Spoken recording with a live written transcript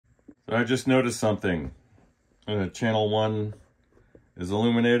So I just noticed something. Channel 1 is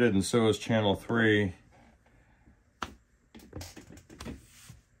illuminated, and so is channel 3.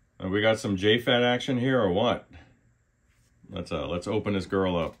 We got some JFET action here, or what? Let's open this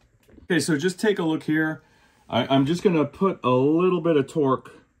girl up. Okay, so just take a look here. I'm just gonna put a little bit of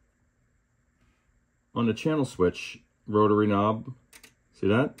torque on the channel switch rotary knob. See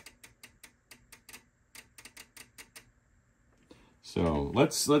that? So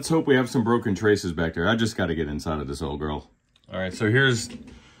let's hope we have some broken traces back there. I just got to get inside of this old girl. All right, so here's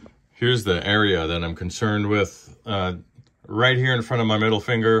the area that I'm concerned with. Right here in front of my middle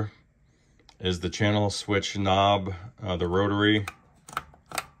finger is the channel switch knob, the rotary.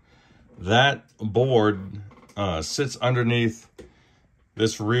 That board sits underneath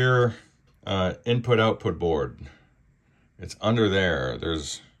this rear input-output board. It's under there.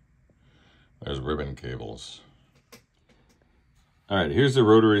 There's ribbon cables. All right, here's the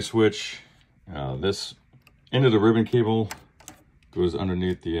rotary switch. This end of the ribbon cable goes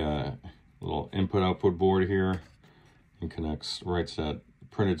underneath the little input-output board here and connects right to that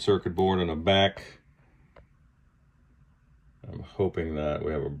printed circuit board on the back. I'm hoping that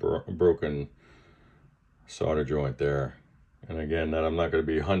we have a broken solder joint there. And again, that I'm not going to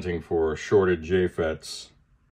be hunting for shorted JFETs